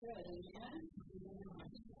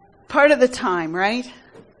Part of the time, right?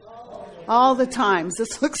 All the times.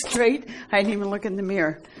 This looks straight. I didn't even look in the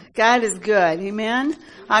mirror. God is good. Amen?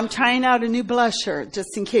 I'm trying out a new blusher,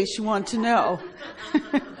 just in case you want to know.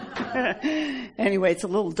 Anyway, it's a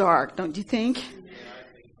little dark, don't you think?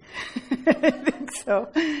 I think so.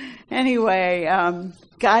 Anyway,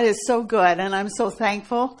 God is so good, and I'm so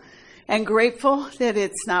thankful and grateful that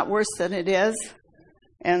it's not worse than it is.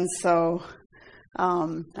 And so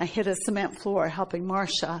I hit a cement floor helping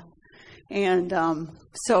Marcia. And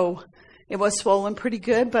so it was swollen pretty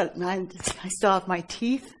good, but I still have my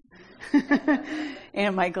teeth.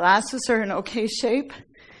 And my glasses are in okay shape.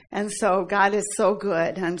 And so God is so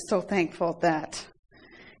good. I'm so thankful for that.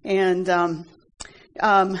 And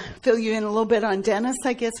fill you in a little bit on Dennis.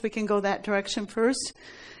 I guess we can go that direction first.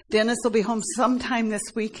 Dennis will be home sometime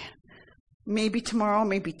this week. Maybe tomorrow,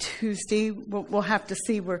 maybe Tuesday. We'll have to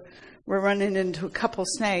see. We're running into a couple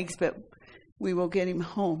snags, but we will get him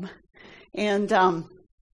home. And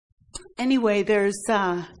anyway, there's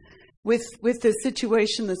with the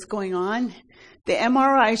situation that's going on, the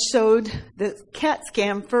MRI showed, the CAT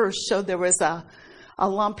scan first showed there was a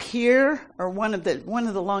lump here, or one of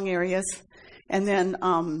the lung areas, and then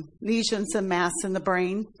lesions and mass in the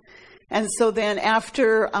brain. And so then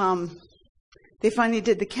after they finally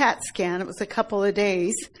did the CAT scan, it was a couple of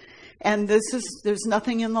days, and there's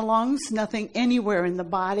nothing in the lungs, nothing anywhere in the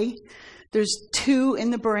body. There's 2 in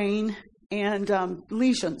the brain and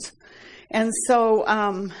lesions. And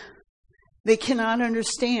so they cannot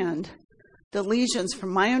understand the lesions. From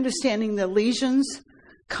my understanding, the lesions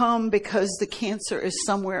come because the cancer is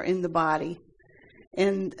somewhere in the body.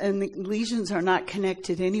 And the lesions are not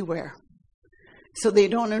connected anywhere. So they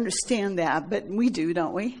don't understand that, but we do,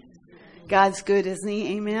 don't we? God's good, isn't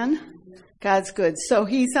he? Amen? God's good. So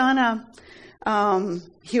he's on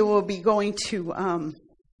he will be going to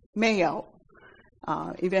Mayo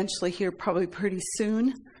eventually here, probably pretty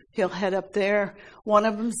soon. He'll head up there. One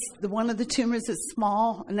of the tumors is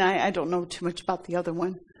small, and I don't know too much about the other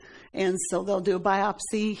one. And so they'll do a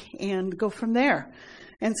biopsy and go from there.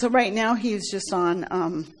 And so right now he's just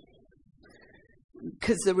on,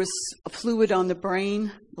 because there was a fluid on the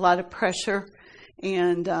brain, a lot of pressure,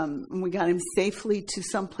 and we got him safely to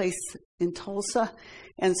someplace in Tulsa.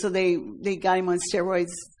 And so they got him on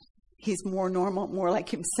steroids. He's more normal, more like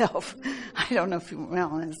himself. I don't know if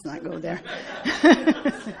let's not go there.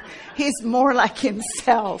 He's more like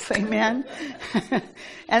himself, amen.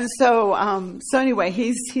 And so anyway,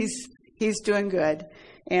 he's doing good,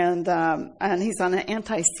 and he's on an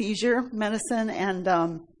anti-seizure medicine,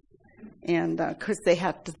 and because they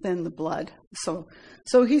have to thin the blood, so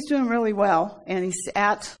he's doing really well, and he's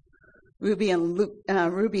at Ruby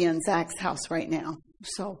and Zach's house right now.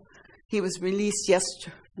 So he was released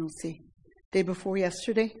yesterday. Let's see, day before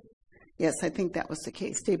yesterday? Yes, I think that was the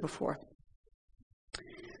case, day before.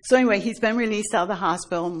 So anyway, he's been released out of the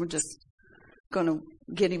hospital, and we're just going to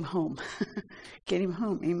get him home. Get him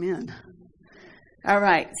home, amen. All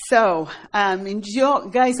right, so and you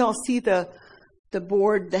guys all see the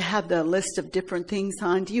board that had the list of different things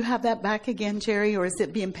on. Do you have that back again, Jerry, or is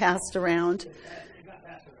it being passed around? It got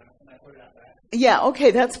passed around. I put it out back. Yeah,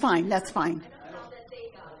 okay, that's fine, that's fine.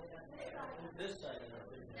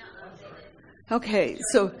 Okay,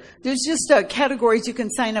 so there's just categories you can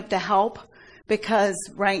sign up to help, because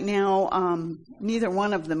right now neither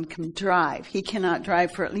one of them can drive. He cannot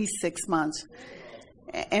drive for at least 6 months.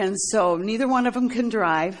 And so neither one of them can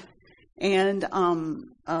drive. And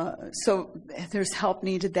so there's help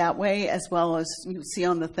needed that way, as well as you see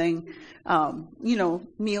on the thing,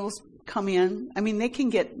 meals come in. I mean, they can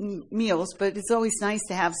get meals, but it's always nice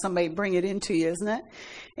to have somebody bring it into you, isn't it?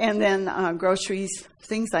 And then groceries,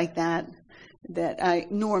 things like that I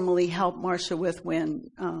normally help Marcia with when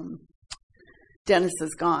Dennis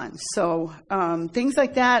is gone. So things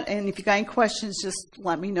like that. And if you got any questions, just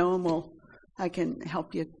let me know, and I can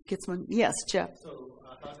help you get some. Yes, Jeff. So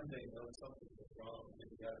I thought they know something was wrong. Did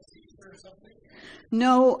you have a seizure or something?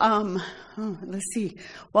 No. Let's see.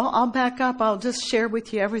 Well, I'll back up. I'll just share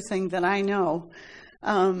with you everything that I know.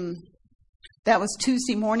 That was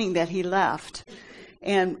Tuesday morning that he left.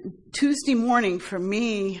 And Tuesday morning for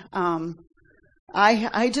me,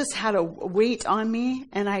 I just had a weight on me,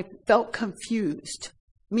 and I felt confused,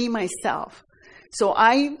 me, myself. So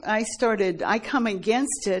I come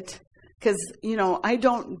against it, because, I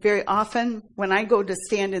don't very often, when I go to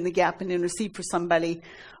stand in the gap and intercede for somebody,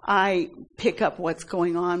 I pick up what's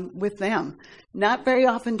going on with them. Not very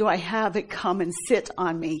often do I have it come and sit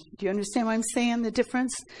on me. Do you understand what I'm saying, the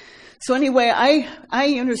difference? So anyway, I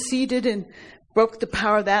interceded and broke the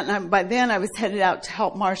power of that. And by then I was headed out to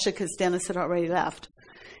help Marcia, because Dennis had already left.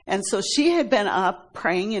 And so she had been up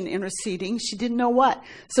praying and interceding. She didn't know what.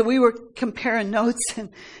 So we were comparing notes,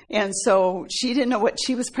 and so she didn't know what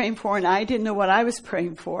she was praying for, and I didn't know what I was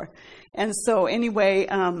praying for. And so anyway,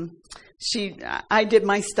 I did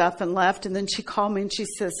my stuff and left, and then she called me and she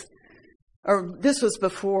says, or this was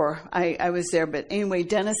before I was there, but anyway,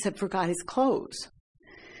 Dennis had forgot his clothes.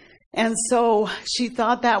 And so she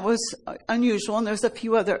thought that was unusual, and there's a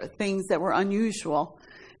few other things that were unusual.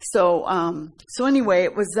 So anyway,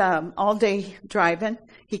 it was all day driving.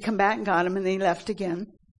 He come back and got him, and they left again.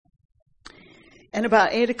 And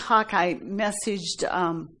about 8 o'clock, I messaged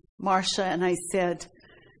Marcia, and I said,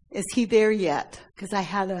 "Is he there yet?" Because I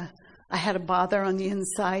had a bother on the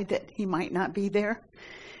inside that he might not be there.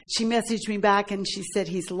 She messaged me back, and she said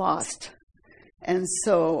he's lost. And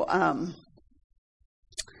so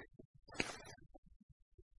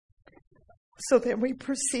so then we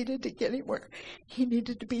proceeded to get him where he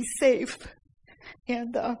needed to be safe.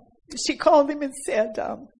 And she called him and said,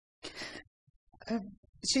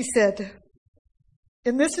 she said,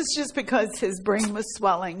 and this is just because his brain was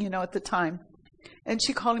swelling, at the time. And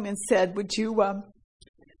she called him and said, "Would you,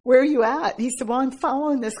 where are you at?" He said, "Well, I'm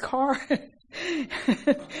following this car."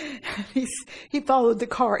 He followed the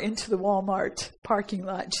car into the Walmart parking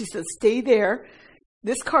lot. She said, "Stay there.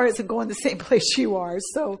 This car isn't going the same place you are."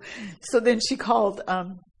 So then she called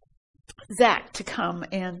Zach to come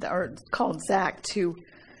or called Zach to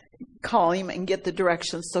call him and get the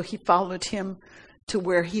directions. So he followed him to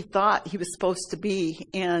where he thought he was supposed to be.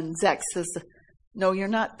 And Zach says, "No, you're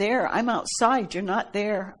not there. I'm outside. You're not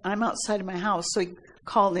there. I'm outside of my house." So he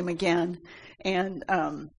called him again and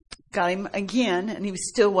got him again, and he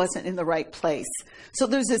still wasn't in the right place. So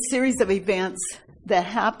there's a series of events that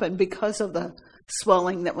happened because of the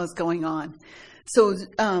swelling that was going on. So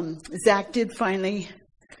Zach did finally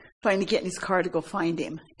get in his car to go find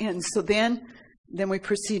him. And so then we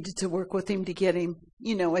proceeded to work with him to get him,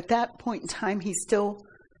 at that point in time, he still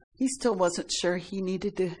wasn't sure he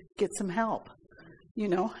needed to get some help,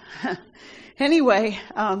 Anyway,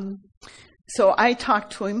 so I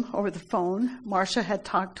talked to him over the phone. Marcia had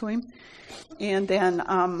talked to him. And then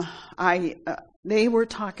they were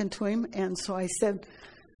talking to him. And so I said,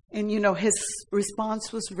 and his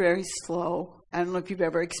response was very slow. I don't know if you've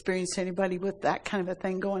ever experienced anybody with that kind of a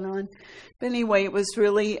thing going on. But anyway, it was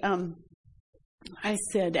really, I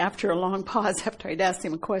said, after a long pause, after I'd asked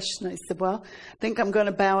him a question, I said, "Well, I think I'm going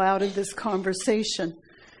to bow out of this conversation."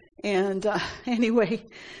 And anyway,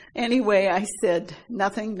 I said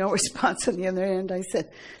nothing, no response on the other end. I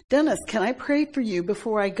said, "Dennis, can I pray for you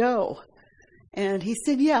before I go?" And he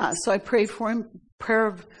said, "Yeah." So I prayed for him, prayer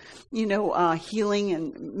of, healing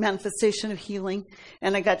and manifestation of healing.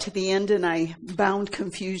 And I got to the end and I bound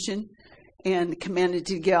confusion and commanded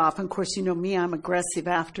to get off. And of course, me, I'm aggressive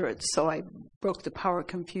after it. So I broke the power of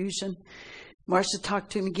confusion. Marcia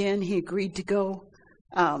talked to him again. He agreed to go.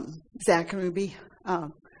 Zach and Ruby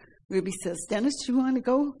says, "Dennis, do you want to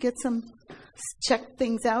go check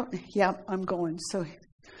things out?" "Yeah, I'm going."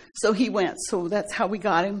 So he went. So that's how we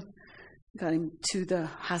got him to the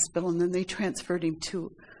hospital, and then they transferred him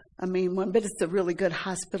to a main one. But it's a really good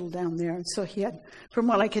hospital down there. And so he had, from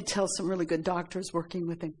what I could tell, some really good doctors working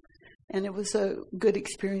with him. And it was a good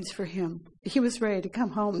experience for him. He was ready to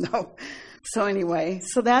come home, though. So anyway,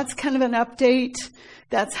 so that's kind of an update.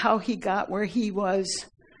 That's how he got where he was.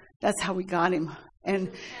 That's how we got him.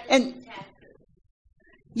 And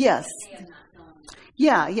yes.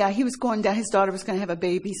 Yeah, he was going down. His daughter was going to have a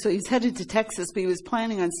baby, so he was headed to Texas, but he was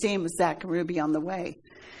planning on staying with Zach and Ruby on the way.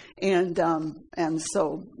 And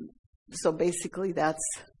so basically that's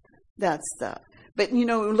the. But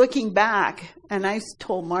looking back, and I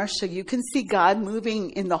told Marcia, you can see God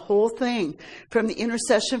moving in the whole thing, from the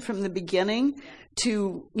intercession from the beginning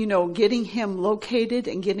to getting him located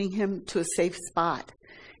and getting him to a safe spot.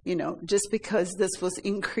 Just because this was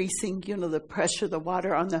increasing, the pressure, there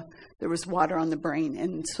was water on the brain.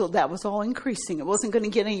 And so that was all increasing. It wasn't going to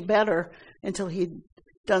get any better until he'd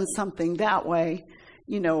done something that way.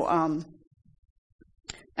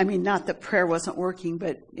 Not that prayer wasn't working,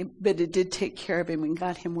 but it did take care of him and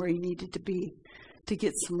got him where he needed to be to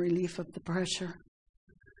get some relief of the pressure.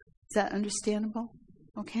 Is that understandable?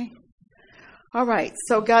 Okay. All right.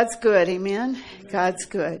 So God's good. Amen. God's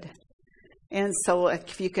good. And so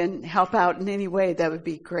if you can help out in any way, that would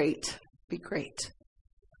be great. Be great.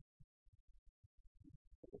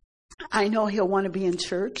 I know he'll want to be in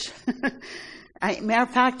church. Matter of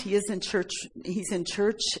fact, he is in church. He's in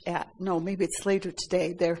church maybe it's later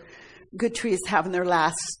today. Good Tree is having their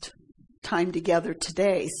last time together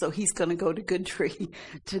today. So he's going to go to Good Tree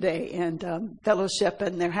today and fellowship,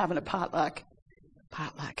 and they're having a potluck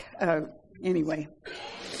Anyway,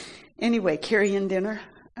 carry-in dinner.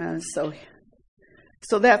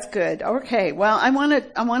 So that's good. Okay. Well, I want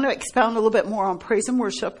to expound a little bit more on praise and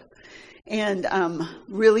worship, and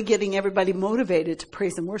really getting everybody motivated to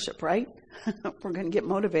praise and worship. Right? We're going to get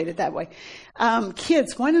motivated that way.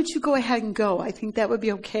 Kids, why don't you go ahead and go? I think that would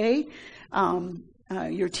be okay.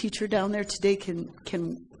 Your teacher down there today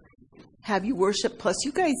can have you worship. Plus,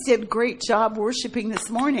 you guys did a great job worshiping this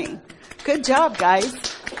morning. Good job, guys.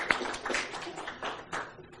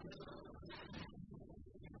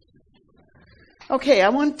 Okay, I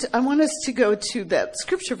want us to go to that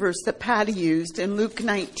scripture verse that Patty used in Luke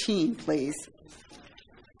 19, please.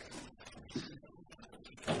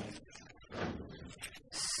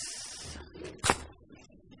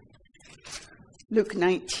 Luke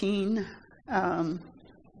 19,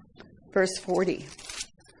 verse 40.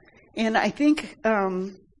 And I think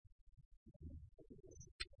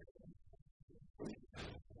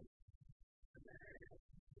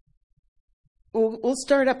we'll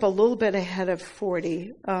start up a little bit ahead of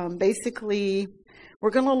 40. Basically, we're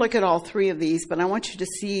going to look at all three of these, but I want you to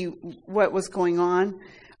see what was going on.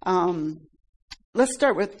 Let's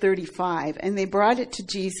start with 35. And they brought it to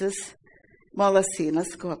Jesus. Well, let's see.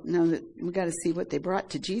 Let's go up. Now we got to see what they brought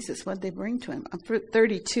to Jesus. What did they bring to him?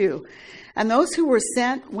 32. And those who were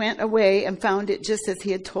sent went away and found it just as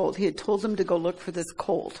he had told. He had told them to go look for this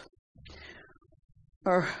colt.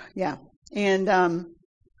 And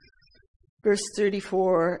verse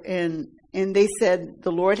 34. And they said,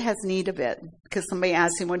 the Lord has need of it. Because somebody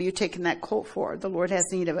asked him, what are you taking that colt for? The Lord has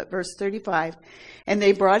need of it. Verse 35. And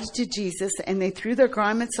they brought it to Jesus, and they threw their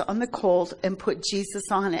garments on the colt and put Jesus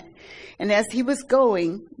on it. And as he was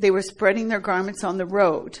going, they were spreading their garments on the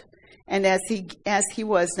road. And as he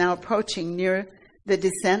was now approaching near the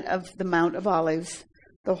descent of the Mount of Olives,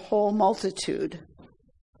 the whole multitude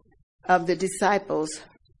of the disciples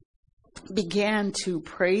began to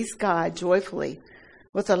praise God joyfully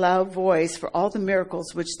with a loud voice for all the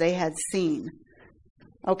miracles which they had seen.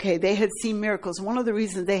 Okay, they had seen miracles. One of the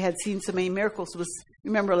reasons they had seen so many miracles was,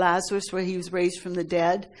 remember Lazarus, where he was raised from the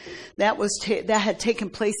dead? That had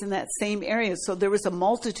taken place in that same area. So there was a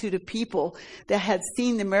multitude of people that had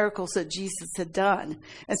seen the miracles that Jesus had done.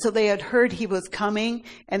 And so they had heard he was coming,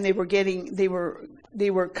 and they were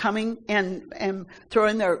coming and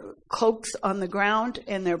throwing their cloaks on the ground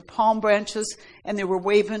and their palm branches, and they were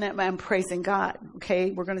waving it and praising God.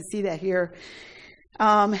 Okay, we're going to see that here.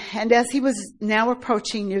 And as he was now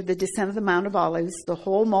approaching near the descent of the Mount of Olives, the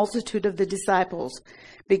whole multitude of the disciples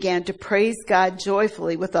began to praise God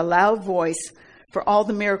joyfully with a loud voice for all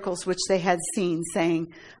the miracles which they had seen,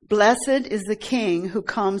 saying, "Blessed is the King who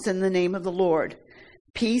comes in the name of the Lord.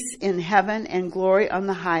 Peace in heaven and glory on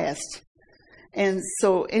the highest." And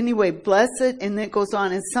so anyway, blessed, and it goes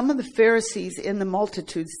on. And some of the Pharisees in the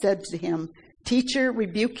multitude said to him, "Teacher,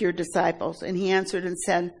 rebuke your disciples." And he answered and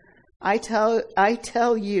said, I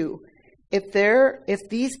tell you, if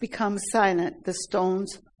these become silent, the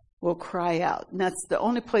stones will cry out. And that's the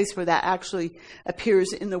only place where that actually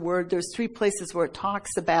appears in the word. There's 3 places where it talks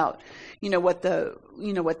about, what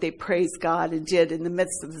they praised God and did in the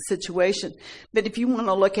midst of the situation. But if you want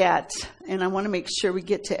to look at, and I want to make sure we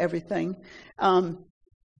get to everything.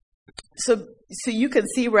 So you can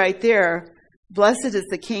see right there, blessed is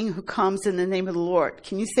the King who comes in the name of the Lord.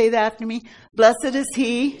 Can you say that after me? Blessed is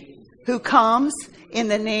he who comes in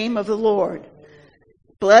the name of the Lord.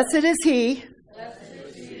 Blessed is he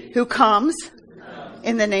who comes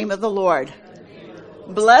in the name of the Lord.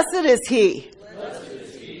 Blessed is he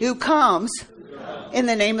who comes in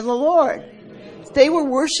the name of the Lord. They were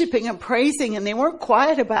worshiping and praising, and they weren't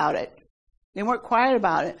quiet about it.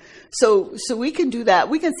 So we can do that.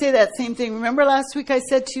 We can say that same thing. Remember last week I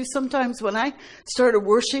said to you, sometimes when I started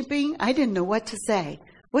worshiping, I didn't know what to say.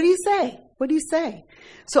 What do you say? What do you say?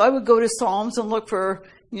 So I would go to Psalms and look for,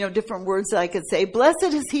 different words that I could say.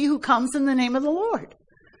 Blessed is he who comes in the name of the Lord.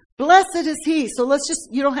 Blessed is he. So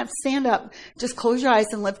you don't have to stand up. Just close your eyes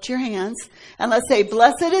and lift your hands. And let's say,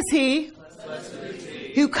 blessed is he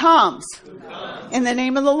who comes in the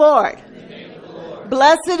name of the Lord.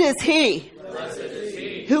 Blessed is he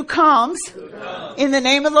who comes in the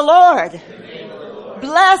name of the Lord.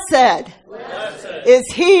 Blessed is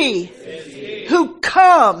he who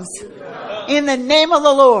comes in the name of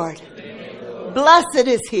the Lord. Blessed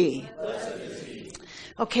is he.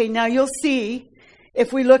 Okay, now you'll see,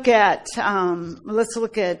 if we look at, let's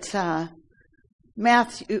look at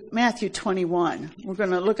Matthew 21. We're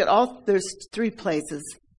going to look at there's 3 places.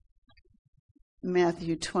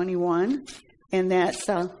 Matthew 21, and that's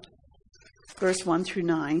verse 1 through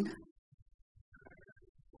 9.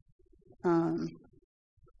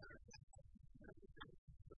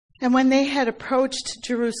 And when they had approached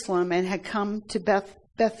Jerusalem and had come to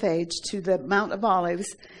Bethphage, to the Mount of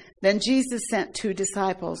Olives, then Jesus sent 2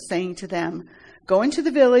 disciples, saying to them, "Go into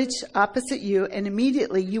the village opposite you, and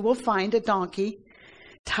immediately you will find a donkey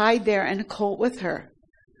tied there and a colt with her.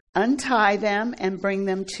 Untie them and bring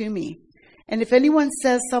them to me. And if anyone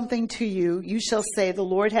says something to you, you shall say, 'The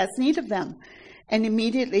Lord has need of them,' and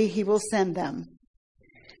immediately he will send them."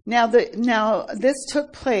 Now this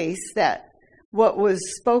took place that what was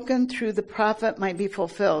spoken through the prophet might be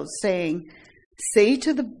fulfilled, saying, "Say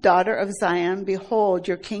to the daughter of Zion, Behold,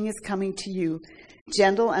 your king is coming to you,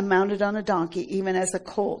 gentle and mounted on a donkey, even as a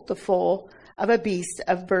colt, the foal of a beast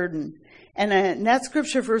of burden." And that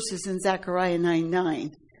scripture verse is in Zechariah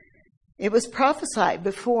 9:9. It was prophesied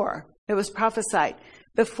before. It was prophesied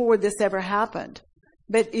before this ever happened.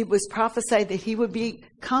 But it was prophesied that he would be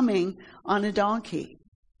coming on a donkey.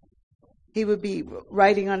 He would be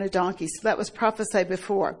riding on a donkey. So that was prophesied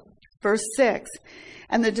before. Verse 6,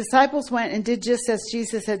 "And the disciples went and did just as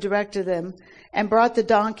Jesus had directed them, and brought the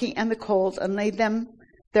donkey and the colt, and laid them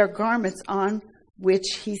their garments on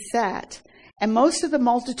which he sat. And most of the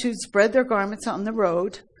multitude spread their garments on the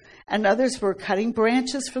road, and others were cutting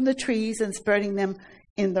branches from the trees and spreading them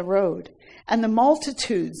in the road. And the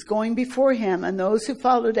multitudes going before him and those who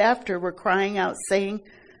followed after were crying out, saying,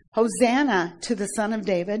 'Hosanna to the Son of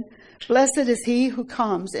David. Blessed is he who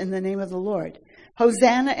comes in the name of the Lord.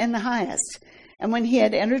 Hosanna in the highest.' And when he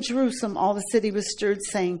had entered Jerusalem, all the city was stirred,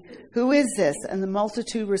 saying, 'Who is this?' And the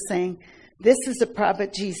multitude were saying, 'This is the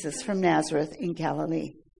prophet Jesus from Nazareth in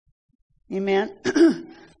Galilee.'" Amen.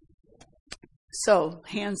 So,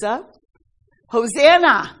 hands up.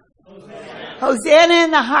 Hosanna. Hosanna. Hosanna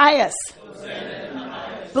in the highest. Hosanna in the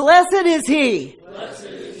highest. Blessed is he. Blessed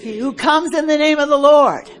is he who comes in the name of the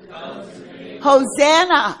Lord.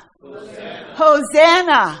 Hosanna. Hosanna.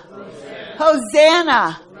 Hosanna.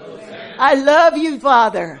 Hosanna. I love you,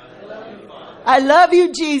 Father. I love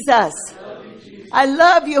you, Jesus. I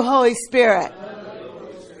love you, Holy Spirit.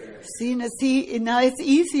 See, now it's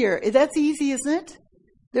easier. That's easy, isn't it?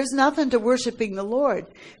 There's nothing to worshiping the Lord.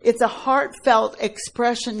 It's a heartfelt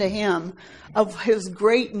expression to him of his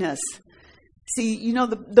greatness. See, you know,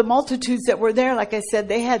 the multitudes that were there, like I said,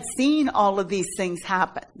 they had seen all of these things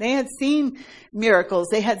happen. They had seen miracles.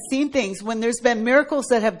 They had seen things. When there's been miracles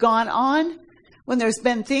that have gone on, when there's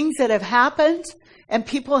been things that have happened, and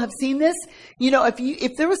people have seen this, you know,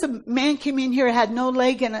 if there was a man came in here had no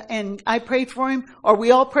leg and I prayed for him, or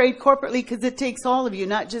we all prayed corporately, because it takes all of you,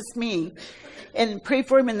 not just me, and prayed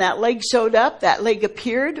for him, and that leg showed up, that leg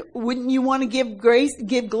appeared, wouldn't you want to give grace,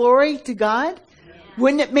 give glory to God?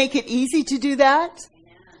 Wouldn't it make it easy to do that?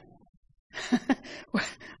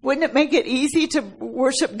 Wouldn't it make it easy to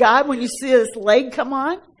worship God when you see this leg come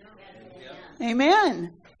on?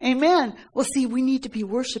 Amen. Amen. Well, see, we need to be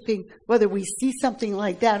worshiping whether we see something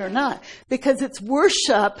like that or not, because it's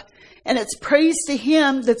worship and it's praise to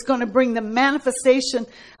him that's going to bring the manifestation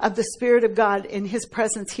of the Spirit of God in his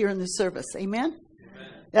presence here in the service. Amen.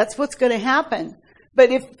 That's what's going to happen. But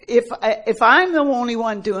if I'm the only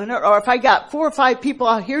one doing it, or if I got 4 or 5 people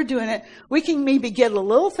out here doing it, we can maybe get a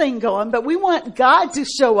little thing going, but we want God to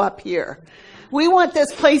show up here. We want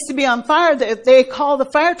this place to be on fire. That they call the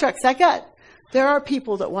fire trucks. There are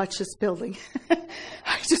people that watch this building.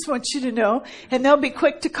 I just want you to know, and they'll be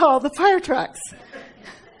quick to call the fire trucks.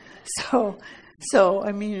 So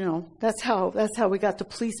I mean, you know, that's how we got the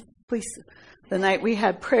police the night we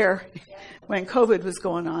had prayer when COVID was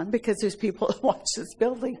going on, because there's people that watch this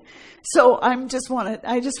building. So I just want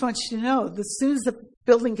you to know, as soon as the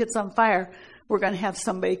building gets on fire, we're going to have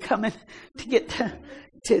somebody coming to get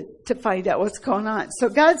to find out what's going on. So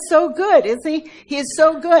God's so good, isn't he? He is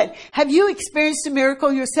so good. Have you experienced a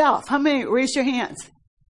miracle yourself? How many? Raise your hands.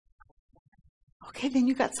 Okay, then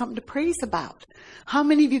you got something to praise about. How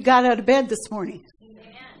many of you got out of bed this morning?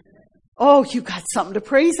 Oh, you got something to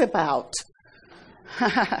praise about.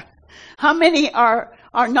 How many are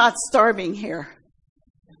not starving here?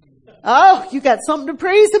 Oh, you got something to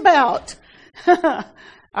praise about.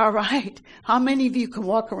 All right. How many of you can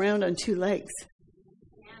walk around on 2 legs?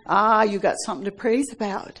 You got something to praise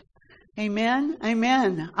about. Amen.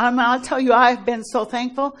 Amen. I'll tell you, I've been so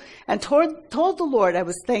thankful, and told the Lord I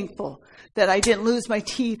was thankful that I didn't lose my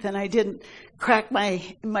teeth and I didn't crack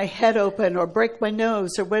my head open or break my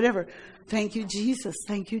nose or whatever. Thank you, Jesus.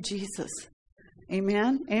 Thank you, Jesus.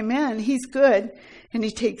 Amen. Amen. He's good, and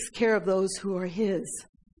he takes care of those who are his.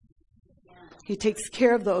 He takes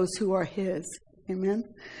care of those who are his. Amen.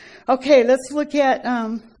 Okay, let's look at,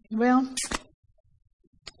 I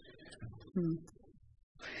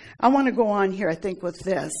want to go on here, I think, with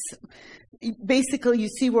this. basically, you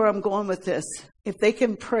see where I'm going with this. If they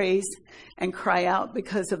can praise and cry out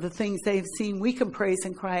because of the things they've seen, we can praise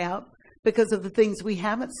and cry out because of the things we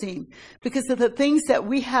haven't seen. Because of the things that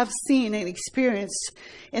we have seen and experienced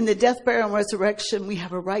in the death, burial, and resurrection, we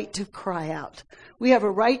have a right to cry out. We have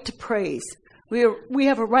a right to praise. We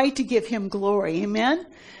have a right to give him glory. Amen?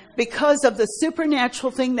 Because of the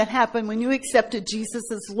supernatural thing that happened when you accepted Jesus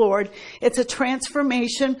as Lord. It's a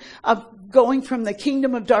transformation of going from the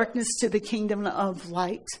kingdom of darkness to the kingdom of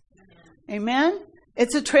light. Amen?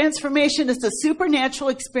 It's a transformation. It's a supernatural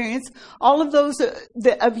experience. All of those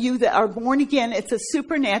of you that are born again, it's a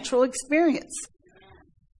supernatural experience.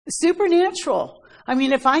 Supernatural. I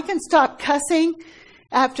mean, if I can stop cussing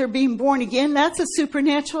after being born again, that's a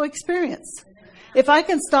supernatural experience. If I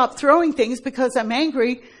can stop throwing things because I'm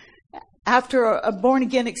angry after a born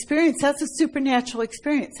again experience, that's a supernatural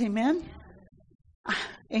experience. Amen?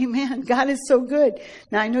 Amen. God is so good.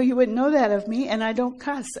 Now, I know you wouldn't know that of me, and I don't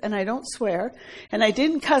cuss, and I don't swear, and I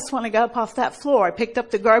didn't cuss when I got up off that floor. I picked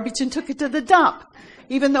up the garbage and took it to the dump,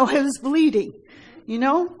 even though I was bleeding. You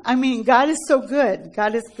know? I mean, God is so good.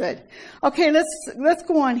 God is good. Okay, let's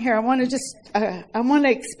go on here. I want to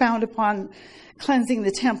expound upon cleansing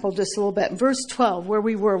the temple just a little bit. Verse 12, where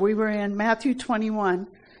we were in Matthew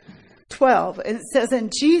 21:12, and it says, and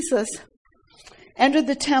Jesus entered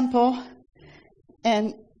the temple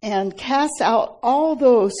and cast out all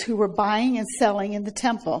those who were buying and selling in the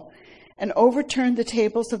temple, and overturned the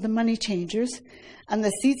tables of the money changers and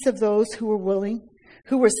the seats of those who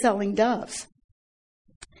were selling doves.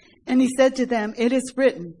 And he said to them, it is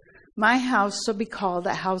written, my house shall be called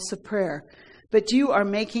a house of prayer, but you are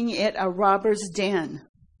making it a robber's den.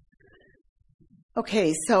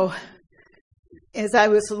 Okay, so as I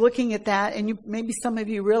was looking at that, and maybe some of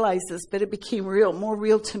you realize this, but it became more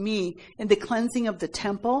real to me in the cleansing of the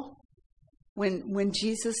temple. When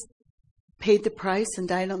Jesus paid the price and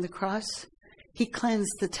died on the cross, he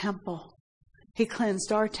cleansed the temple. He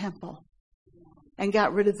cleansed our temple and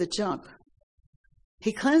got rid of the junk.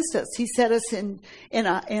 He cleansed us. He set us in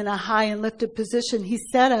a high and lifted position. He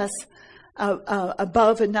set us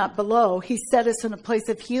above and not below. He set us in a place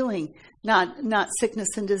of healing, not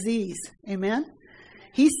sickness and disease. Amen?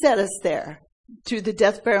 He set us there through the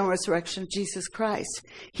death, burial, and resurrection of Jesus Christ.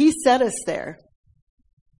 He set us there.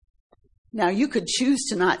 Now, you could choose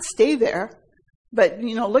to not stay there, but,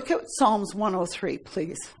 look at Psalms 103,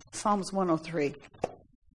 please. Psalms 103.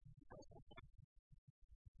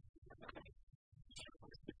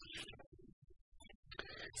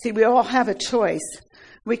 See, we all have a choice.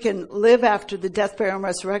 We can live after the death, burial, and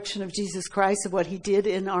resurrection of Jesus Christ, of what he did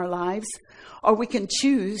in our lives, or we can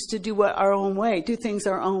choose to do our own way, do things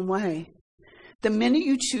our own way. The minute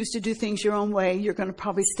you choose to do things your own way, you're going to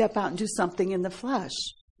probably step out and do something in the flesh.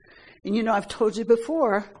 And I've told you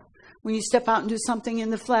before, when you step out and do something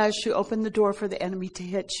in the flesh, you open the door for the enemy to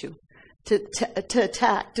hit you, to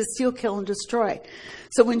attack, to steal, kill, and destroy.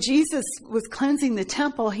 So when Jesus was cleansing the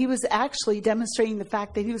temple, he was actually demonstrating the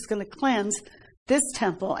fact that he was going to cleanse this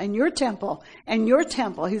temple and your temple and your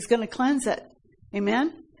temple. He was going to cleanse it.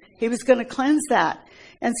 Amen? He was going to cleanse that.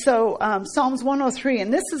 And so Psalms 103,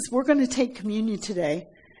 and we're going to take communion today.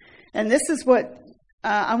 And this is what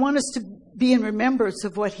I want us to be in remembrance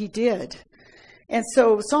of what he did. And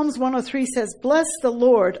so Psalms 103 says, bless the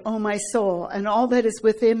Lord, O my soul, and all that is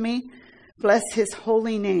within me. Bless his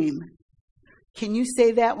holy name. Can you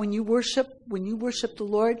say that when you worship the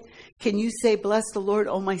Lord? Can you say, bless the Lord,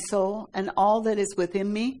 O my soul, and all that is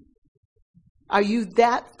within me? Are you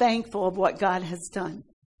that thankful of what God has done?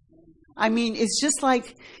 I mean,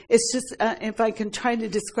 if I can try to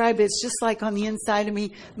describe it, it's just like on the inside of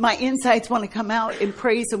me. My insides want to come out in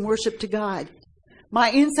praise and worship to God.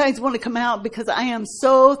 My insides want to come out because I am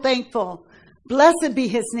so thankful. Blessed be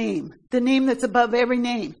his name, the name that's above every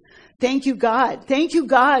name. Thank you, God. Thank you,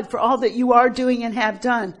 God, for all that you are doing and have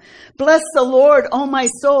done. Bless the Lord, O my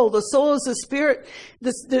soul. The soul is the spirit.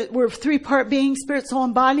 We're a three-part being, spirit, soul,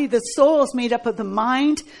 and body. The soul is made up of the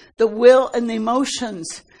mind, the will, and the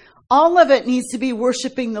emotions. All of it needs to be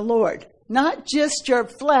worshiping the Lord, not just your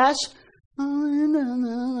flesh.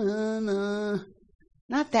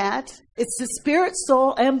 Not that. It's the spirit,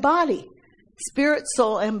 soul, and body. Spirit,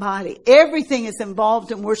 soul, and body. Everything is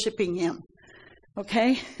involved in worshiping him.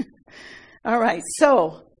 Okay? All right.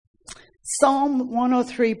 So, Psalm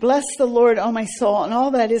 103, bless the Lord, O my soul, and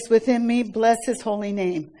all that is within me. Bless his holy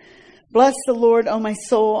name. Bless the Lord, O my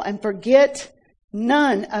soul, and forget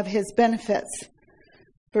none of his benefits.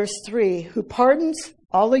 Verse 3, who pardons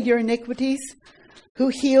all of your iniquities, who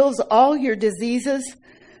heals all your diseases,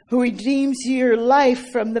 who redeems your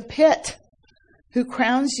life from the pit, who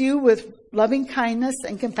crowns you with loving kindness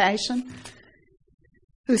and compassion,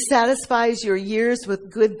 who satisfies your years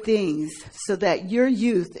with good things, so that your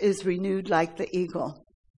youth is renewed like the eagle.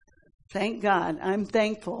 Thank God. I'm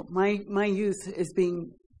thankful. My youth is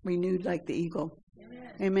being renewed like the eagle.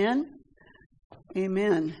 Amen?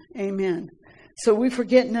 Amen. Amen. So we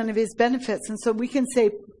forget none of his benefits. And so we can say,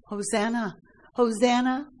 Hosanna,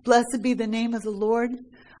 Hosanna, blessed be the name of the Lord.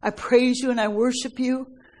 I praise you and I worship you.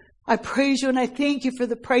 I praise you and I thank you for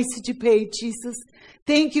the price that you paid, Jesus.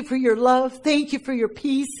 Thank you for your love. Thank you for your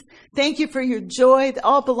peace. Thank you for your joy that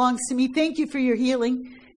all belongs to me. Thank you for your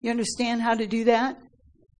healing. You understand how to do that?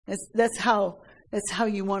 That's how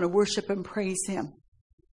you want to worship and praise him.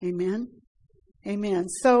 Amen. Amen.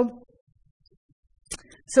 So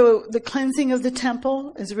the cleansing of the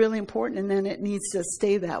temple is really important, and then it needs to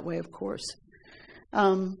stay that way, of course.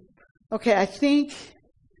 Okay, I think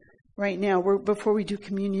right now, before we do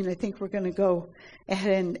communion, I think we're going to go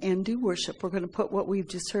ahead and do worship. We're going to put what we've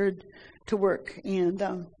just heard to work.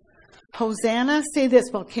 And Hosanna, say this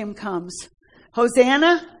while Kim comes.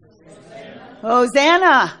 Hosanna.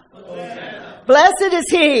 Hosanna. Hosanna. Blessed is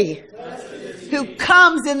he who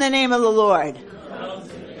comes in the name of the Lord.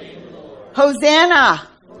 Hosanna.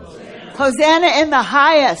 Hosanna in the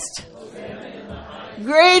highest.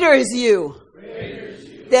 Greater is you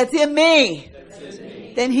that's in me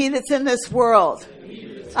than he that's in this world.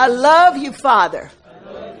 I love you, Father.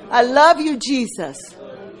 I love you, Jesus.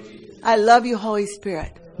 I love you, Holy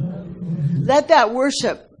Spirit. Let that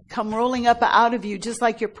worship come rolling up out of you just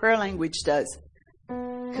like your prayer language does.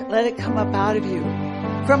 Let it come up out of you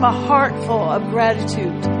from a heart full of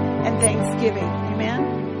gratitude and thanksgiving. Amen?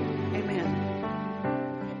 Amen.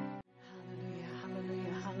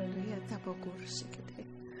 Hallelujah, hallelujah, hallelujah.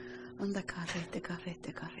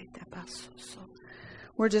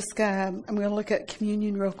 We're just I'm going to look at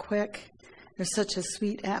communion real quick. There's such a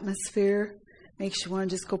sweet atmosphere. Makes you want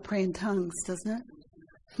to just go pray in tongues, doesn't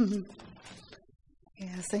it?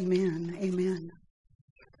 Yes, amen, amen.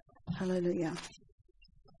 Hallelujah.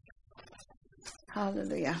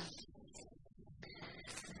 Hallelujah.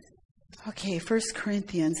 Okay, 1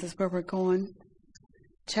 Corinthians is where we're going.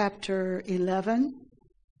 Chapter 11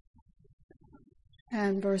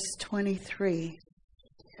 and verse 23.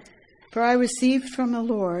 For I received from the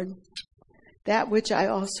Lord that which I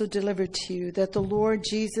also delivered to you, that the Lord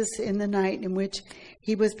Jesus, in the night in which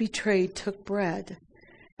he was betrayed, took bread.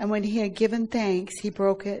 And when he had given thanks, he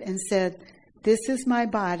broke it and said, "This is my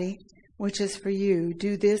body, which is for you.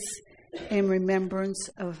 Do this in remembrance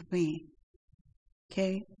of me."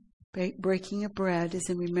 Okay? Breaking of bread is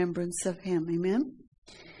in remembrance of him. Amen?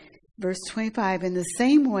 Verse 25, in the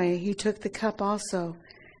same way he took the cup also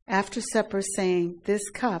after supper, saying, "This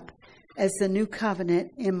cup is the new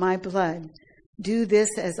covenant in my blood. Do this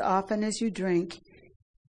as often as you drink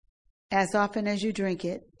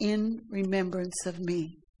it in remembrance of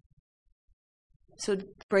me." So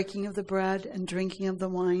breaking of the bread and drinking of the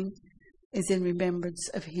wine is in remembrance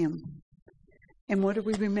of him. And what are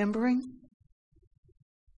we remembering?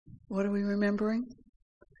 What are we remembering?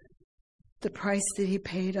 The price that he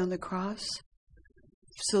paid on the cross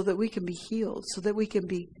so that we can be healed, so that we can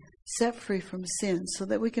be set free from sin, so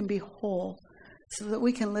that we can be whole, so that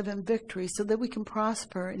we can live in victory, so that we can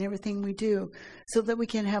prosper in everything we do, so that we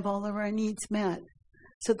can have all of our needs met,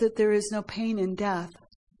 so that there is no pain in death.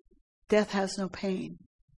 Death has no pain.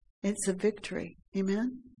 It's a victory.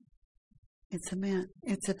 Amen? It's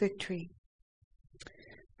a victory.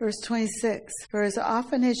 Verse 26, for as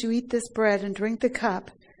often as you eat this bread and drink the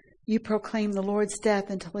cup, you proclaim the Lord's death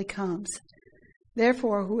until he comes.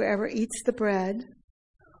 Therefore, whoever eats the bread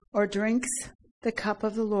or drinks the cup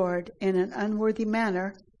of the Lord in an unworthy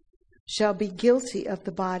manner shall be guilty of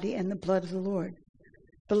the body and the blood of the Lord.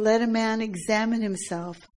 But let a man examine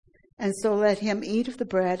himself, and so let him eat of the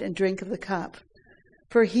bread and drink of the cup.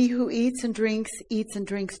 For he who eats and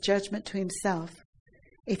drinks judgment to himself,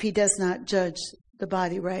 if he does not judge the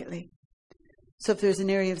body rightly. So if there's an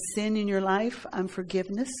area of sin in your life,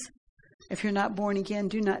 unforgiveness, if you're not born again,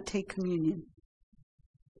 do not take communion.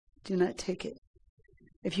 Do not take it.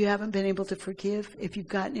 If you haven't been able to forgive, if you've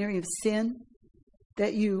got an area of sin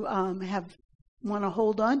that you want to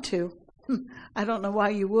hold on to, I don't know why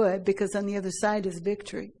you would, because on the other side is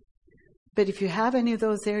victory. But if you have any of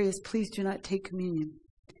those areas, please do not take communion.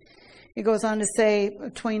 It goes on to say,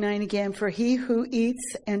 29 again, for he who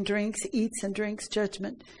eats and drinks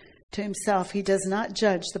judgment to himself. He does not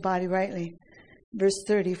judge the body rightly. Verse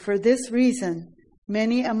 30, for this reason,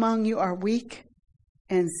 many among you are weak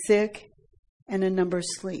and sick, and a number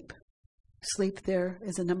sleep. Sleep there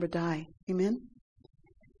is a number die. Amen?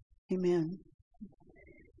 Amen.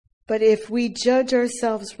 But if we judge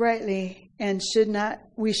ourselves rightly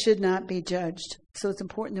we should not be judged. So it's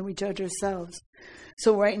important that we judge ourselves.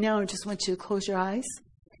 So right now, I just want you to close your eyes,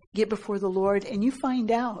 get before the Lord, and you find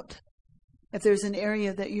out if there's an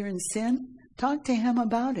area that you're in sin. Talk to Him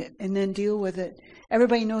about it and then deal with it.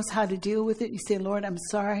 Everybody knows how to deal with it. You say, Lord, I'm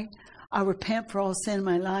sorry. I repent for all sin in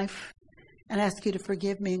my life and ask you to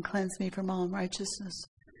forgive me and cleanse me from all unrighteousness.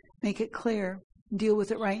 Make it clear. Deal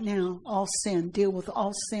with it right now. All sin. Deal with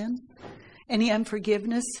all sin. Any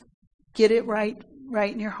unforgiveness, get it right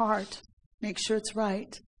in your heart. Make sure it's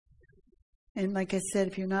right. And like I said,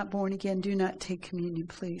 if you're not born again, do not take communion,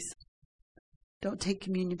 please. Don't take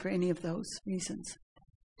communion for any of those reasons.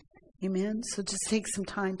 Amen? So just take some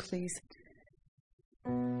time, please.